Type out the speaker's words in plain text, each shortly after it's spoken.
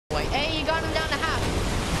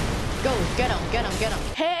Get him.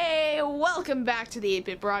 Hey, welcome back to the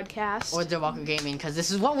 8-bit broadcast. Or Debacle Gaming, because this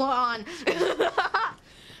is what we're on.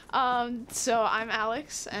 So I'm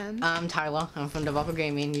Alex, and I'm Tyler. I'm from Debacle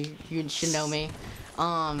Gaming. You should know me.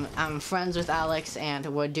 I'm friends with Alex, and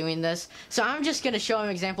we're doing this. So I'm just gonna show him an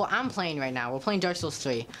example. I'm playing right now. We're playing Dark Souls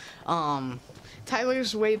 3.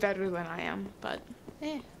 Tyler's way better than I am, but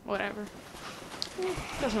whatever.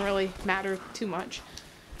 Doesn't really matter too much.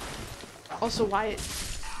 Also, Wyatt.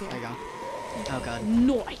 Yeah. There you go. Oh god.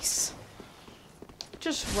 Nice.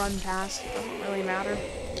 Just run past. Doesn't really matter.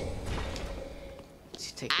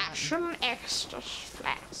 Let's take that. Action extra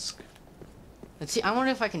flask. Let's see. I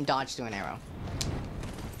wonder if I can dodge through an arrow.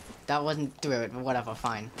 That wasn't through it, but whatever.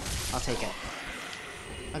 Fine. I'll take it.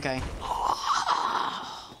 Okay.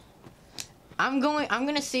 I'm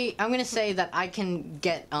gonna say that I can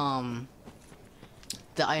get the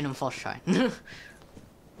item first try.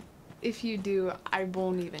 If you do, I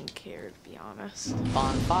won't even care, to be honest.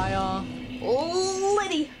 Bonfire. Oh,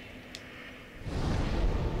 Liddy!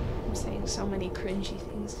 I'm saying so many cringy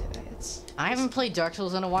things today. I haven't played Dark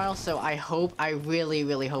Souls in a while, so I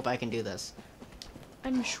really hope I can do this.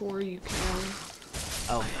 I'm sure you can.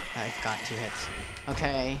 Oh, I got 2 hits.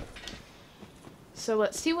 Okay. So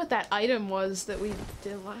let's see what that item was that we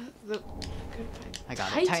did last. I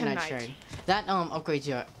got it. Titanite shard. That upgrades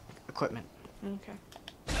your equipment. Okay.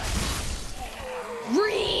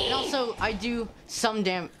 And also, I do some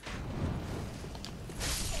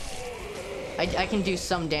I can do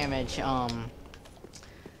some damage,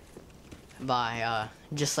 by,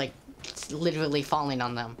 just, like, literally falling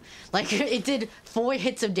on them. Like, it did 4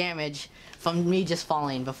 hits of damage from me just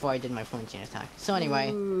falling before I did my plunging attack. So anyway,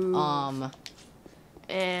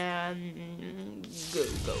 And go.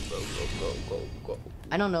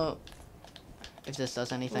 I don't know if this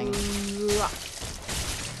does anything.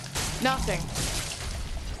 Nothing.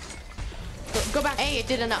 Go back. Hey, it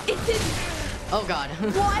did enough. It did. Oh god.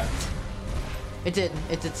 What? It did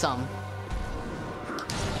some.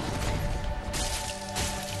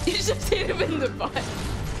 You just hit him in the butt. I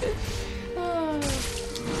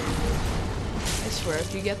swear,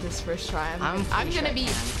 if you get this first try, I'm gonna be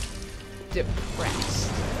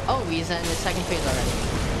depressed. Oh, he's in the second phase already.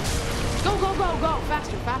 Go!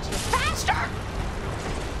 Faster!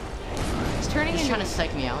 He's turning He's into... trying to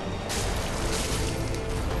psych me out.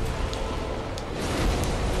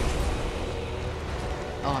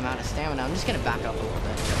 Oh, I'm out of stamina. I'm just gonna back up a little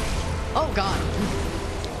bit. Oh god!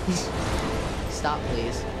 Stop,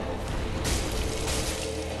 please.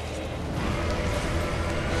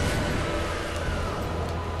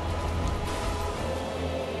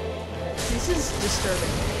 This is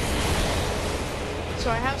disturbing.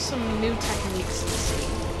 So I have some new techniques to see.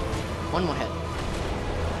 One more hit.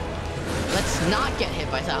 Let's not get hit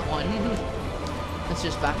by that one. Let's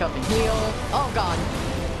just back up and heal. Oh god.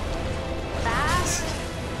 Fast!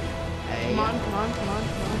 Hey. Come on.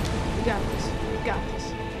 We got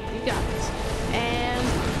this. And...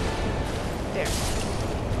 there.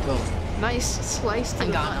 Boom. Nice slice to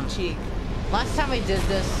the got butt him. cheek. Last time I did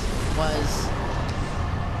this was...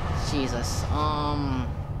 Jesus.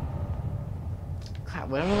 Crap,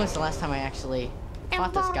 when was the last time I actually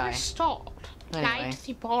fought this guy? Anyway. Light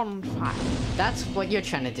the bonfire. That's what you're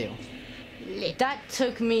trying to do. That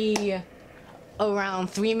took me around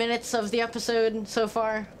 3 minutes of the episode so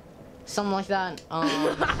far. Something like that.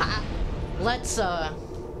 Let's,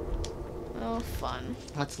 Oh, fun.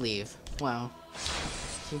 let's leave. Wow.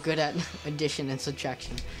 You're good at addition and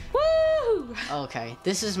subtraction. Woo! Okay,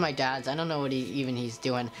 this is my dad's. I don't know what he's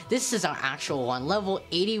doing. This is our actual one. Level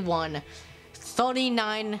 81.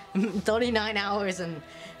 39 hours and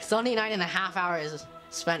 39 and a half hours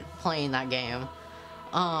spent playing that game.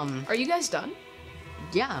 Are you guys done?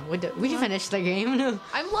 Yeah, we finished the game.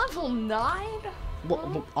 I'm level 9?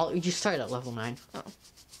 Well, you started at level 9. Oh.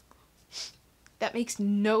 That makes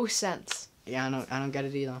no sense. Yeah, I don't get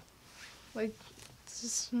it either. Like, it's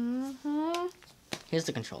just... Here's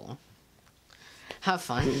the controller. Have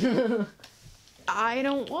fun. I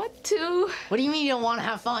don't want to. What do you mean you don't want to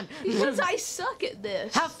have fun? Because I suck at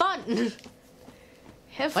this. Have fun!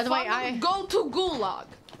 Have By the fun. way, Go to Gulag.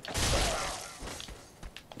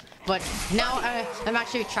 But now I'm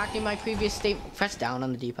actually retracting my previous statement. Press down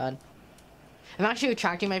on the D-pad. I'm actually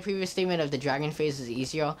retracting my previous statement of the dragon phase is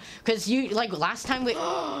easier. Because you, like, last time we...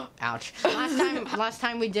 Ouch. Last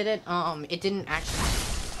time we did it, it didn't actually...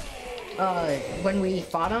 when we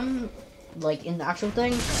fought him, like, in the actual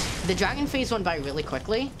thing, the dragon phase went by really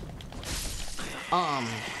quickly.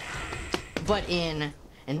 But in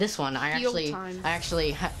this one, I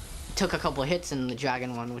actually took a couple hits in the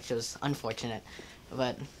dragon one, which was unfortunate.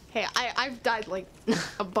 but hey, I've died like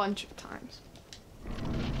a bunch of times.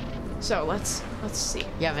 So let's see.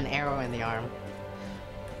 you have an arrow in the arm.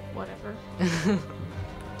 Whatever.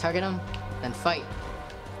 Target him, then fight.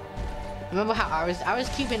 Remember how I was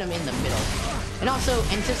keeping him in the middle, and also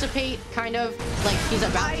anticipate kind of like he's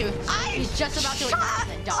just about to attack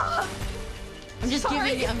and then dodge. I'm just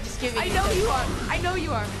giving you. I know you are. I know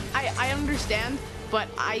you are. I understand, but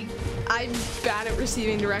I'm bad at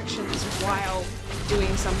receiving directions while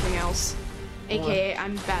doing something else. AKA,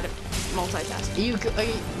 I'm bad at multitasking.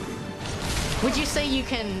 Would you say you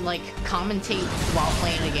can like commentate while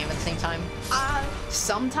playing a game at the same time?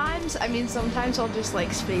 Sometimes. I mean, sometimes I'll just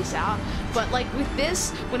like space out. But like with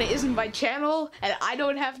this, when it isn't my channel and I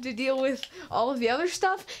don't have to deal with all of the other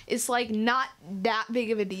stuff, it's like not that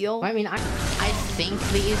big of a deal. I mean, I think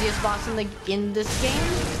the easiest boss in this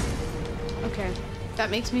game. Okay,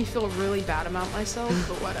 that makes me feel really bad about myself,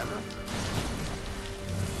 but whatever.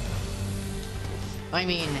 I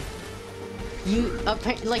mean,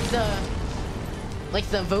 like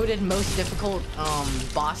the voted most difficult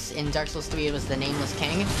boss in Dark Souls 3 was the Nameless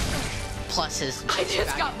King, plus his I just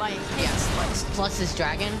dragon. got my hands Plus his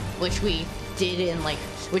dragon, which we did in like,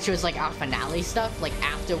 which was like our finale stuff, like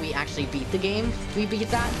after we actually beat the game. We beat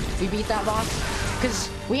that boss, because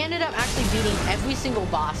we ended up actually beating every single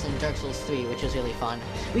boss in Dark Souls 3, which was really fun.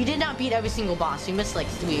 We did not beat every single boss, we missed like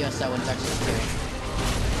 3 or so in Dark Souls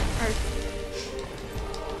 3.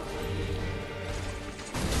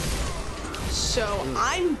 So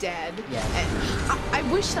I'm dead. Yeah. And I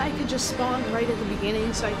wish that I could just spawn right at the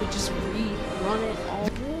beginning so I could just rerun it all.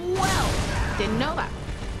 Well, didn't know that.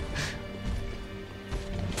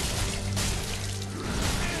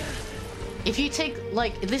 If you take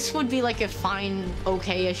like, this would be like a fine,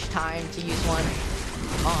 okay-ish time to use one.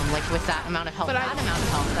 Like with that amount of health. But that amount of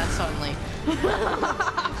health, that's certainly.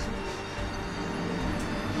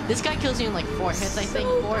 This guy kills you in like 4 hits, I think.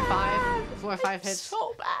 4 or 5. 4 or 5 hits.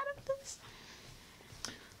 So bad at this.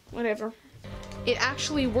 Whatever. It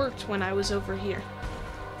actually worked when I was over here.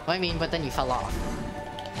 Well, I mean, but then you fell off.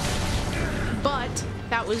 But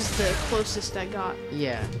that was the closest I got.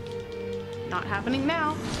 Yeah. Not happening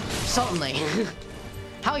now. Certainly.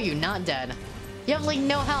 How are you not dead? You have like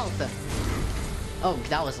no health. Oh,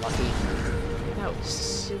 that was lucky. That was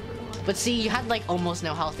super lucky. But see, you had like almost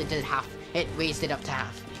no health. It did half. It raised it up to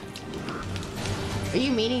half. Are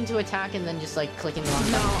you meaning to attack and then just like clicking the wrong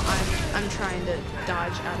button? No, I'm trying to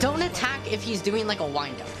dodge out of Don't his attack if he's doing like a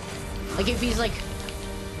wind-up. Like if he's like,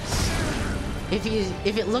 if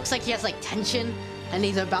it looks like he has like tension and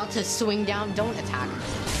he's about to swing down, don't attack.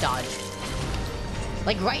 Dodge.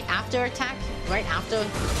 Like right after attack, right after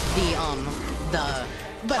the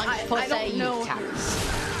punch per se, you attack.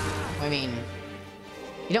 I mean,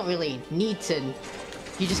 you don't really need to.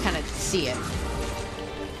 You just kind of see it.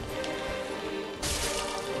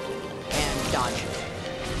 And dodge.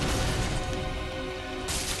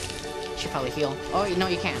 Should probably heal. Oh, no,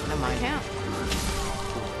 you can't. Never mind. I can't.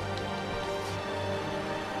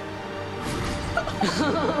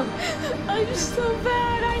 I'm so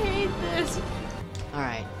bad. I hate this.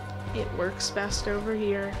 Alright. It works best over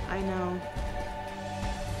here. I know.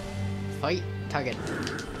 Fight. Target.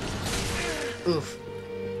 Oof.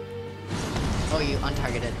 Oh, you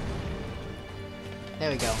untargeted.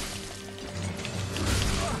 There we go.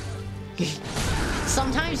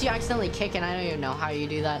 Sometimes you accidentally kick and I don't even know how you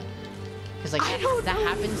do that. Because like, that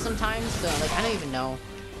happens sometimes, so like, I don't even know.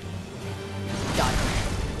 Dodge.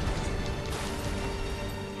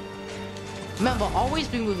 Remember, always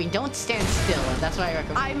be moving, don't stand still, and that's what I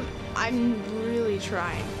recommend. I'm really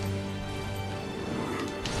trying.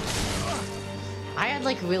 I had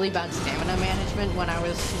like really bad stamina management when I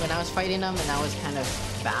was fighting them, and that was kind of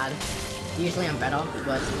bad. Usually I'm better,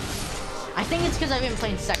 but I think it's because I've been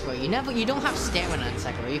playing Sekiro. You don't have stamina in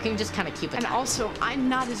Sekiro. You can just kind of keep attacking. And also, I'm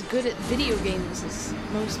not as good at video games as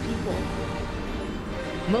most people.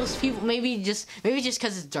 Most people, maybe just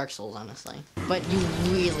because it's Dark Souls, honestly. But you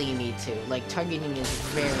really need to. Like, targeting is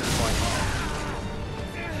very important.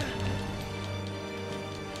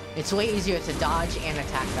 It's way easier to dodge and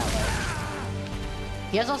attack that way.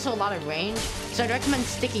 He has also a lot of range, so I'd recommend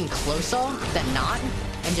sticking closer than not,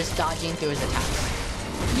 and just dodging through his attacks.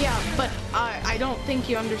 Yeah, but I don't think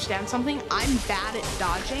you understand something. I'm bad at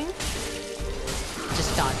dodging.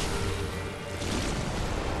 Just dodge.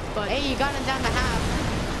 But hey, you got it down to half.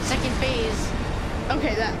 Second phase.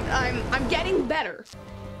 Okay, that I'm getting better.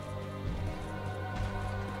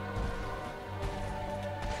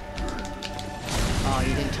 Oh,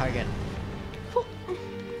 you didn't target.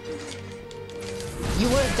 You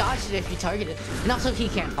would have dodged it if you targeted. And also, he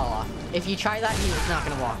can't fall off. If you try that, he's not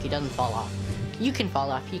gonna walk. He doesn't fall off. You can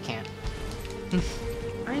fall off. He can't.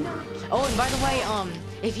 I know. Oh, and by the way,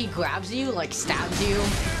 if he grabs you, like stabs you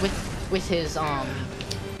with his halberd,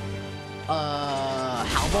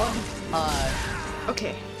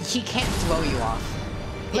 Okay. he can't throw you off.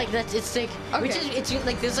 Like it's like, which is, it's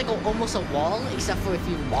like there's like almost a wall, except for if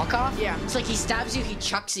you walk off. Yeah. It's like he stabs you, he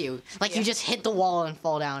chucks you, like you just hit the wall and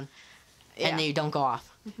fall down, and then you don't go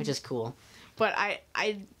off, which is cool. But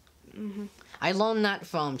I learned that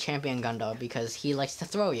from Champion Gundam because he likes to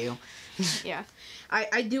throw you. Yeah,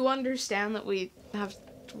 I do understand that we have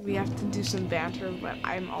to do some banter, but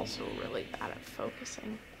I'm also really bad at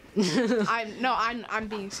focusing. I'm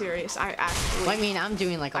being serious. I actually. Well, I mean, I'm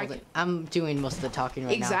doing like I'm doing most of the talking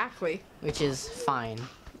right now. Exactly. Which is fine.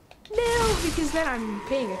 No, because then I'm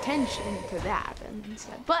paying attention to that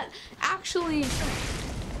instead. But actually,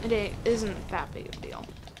 it isn't that big of a deal.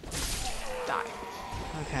 Die.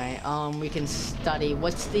 Okay, we can study.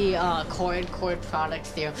 What's the chord product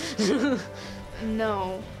theorem?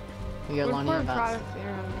 No. You're learning chord about product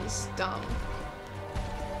theorem is dumb.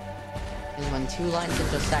 Is when two lines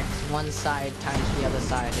intersect, one side times the other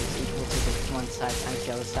side is equal to the one side times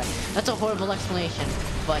the other side. That's a horrible explanation,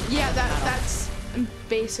 but yeah, that's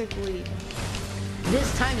basically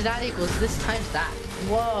this times that equals this times that.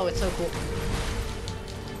 Whoa, it's so cool.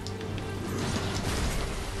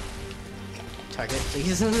 Target,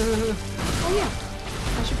 please. Oh yeah,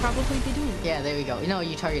 I should probably be doing it. Yeah, there we go. No,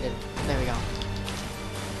 you targeted. There we go.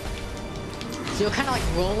 So you're kind of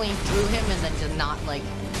like rolling through him and then just not like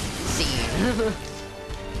seeing.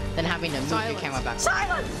 Then having to move your camera back.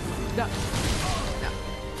 Silence! No. No.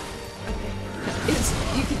 Okay. It's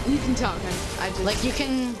you can talk. I just like you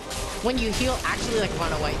can when you heal actually like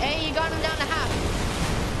run away. Hey, you got him down to half.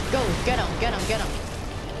 Go, get him, get him, get him.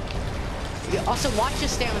 You also watch your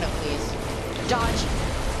stamina, please. Dodge.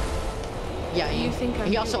 Yeah, you think I'm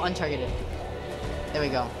he also untargeted. There we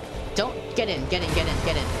go. Don't get in, get in, get in,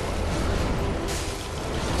 get in.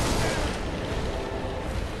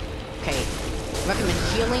 Okay. Recommend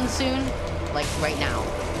healing soon. Like right now.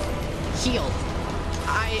 Heal.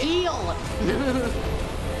 Heal!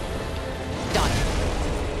 Dodge.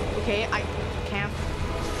 Okay, I can't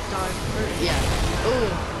dodge. Yeah. Ooh.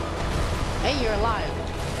 Hey, you're alive.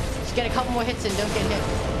 Just get a couple more hits and don't get hit.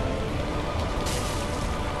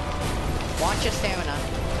 Watch your stamina.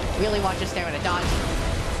 Really watch your stamina. Dodge.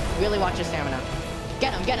 Really watch your stamina.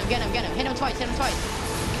 Get him, get him, get him, get him. Hit him twice, hit him twice.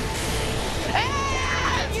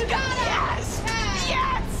 Yes! You got it! Yes!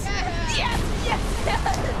 Yes! Yes! Yes!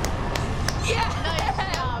 Yes! Nice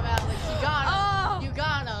job, Alex. You got him. Oh! You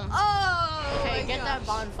got him. Oh! Okay, get that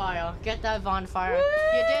bonfire. Get that bonfire.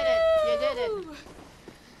 You did it. You did it.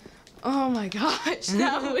 Oh my gosh,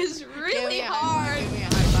 that was really hard. Give me a high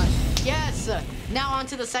five. Yes. Now on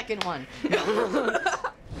to the second one.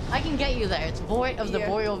 I can get you there. It's Void of the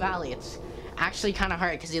Boreal Valley. It's actually kind of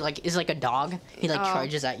hard because he is like a dog. He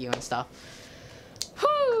charges at you and stuff.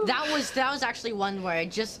 That was actually one where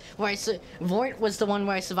Void was the one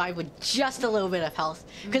where I survived with just a little bit of health.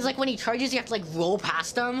 Because like when he charges, you have to like roll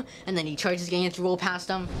past him, and then he charges again, you have to roll past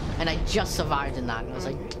him, and I just survived in that, and I was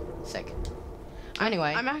like, sick.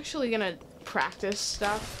 Anyway, I'm actually gonna practice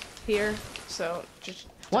stuff here, so just.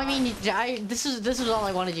 Well, I mean, this is all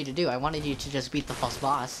I wanted you to do. I wanted you to just beat the first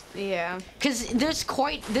boss. Yeah. Cause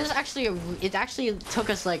it actually took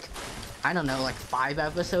us like, I don't know, like 5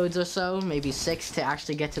 episodes or so, maybe 6 to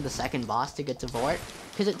actually get to the second boss to get to Vort.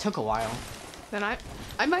 Cause it took a while. Then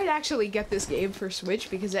I might actually get this game for Switch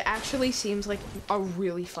because it actually seems like a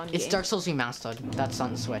really fun game. It's Dark Souls Remastered. That's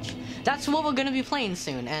on Switch. That's what we're gonna be playing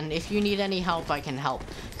soon. And if you need any help, I can help.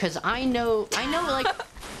 Cause I know like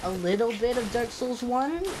a little bit of Dark Souls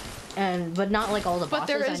 1, but not like all the bosses. But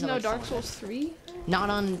there is I know, no like, Dark Souls 3? Not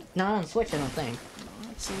on Switch, I don't think.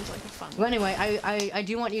 That seems like a fun Well, anyway, I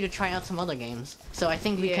do want you to try out some other games. So I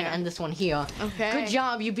think we can end this one here. Okay. Good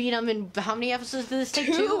job. You beat him in how many episodes did this take?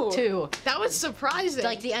 2. 2. That was surprising.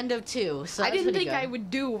 Like the end of 2. So I didn't think good. I would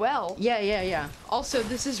do well. Yeah. Also,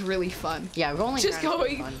 this is really fun. Yeah, rolling Just around is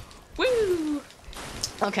really going. fun. Woo!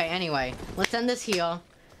 Okay, anyway, let's end this here.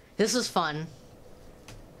 This was fun.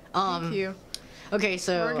 Thank you. Okay,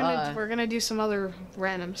 so We're gonna do some other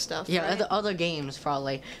random stuff. yeah, right? other games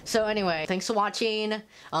probably. So anyway, thanks for watching.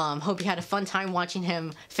 Hope you had a fun time watching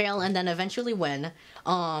him fail and then eventually win.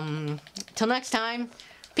 Till next time,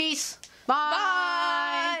 peace.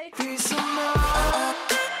 Bye. Bye. Peace and love.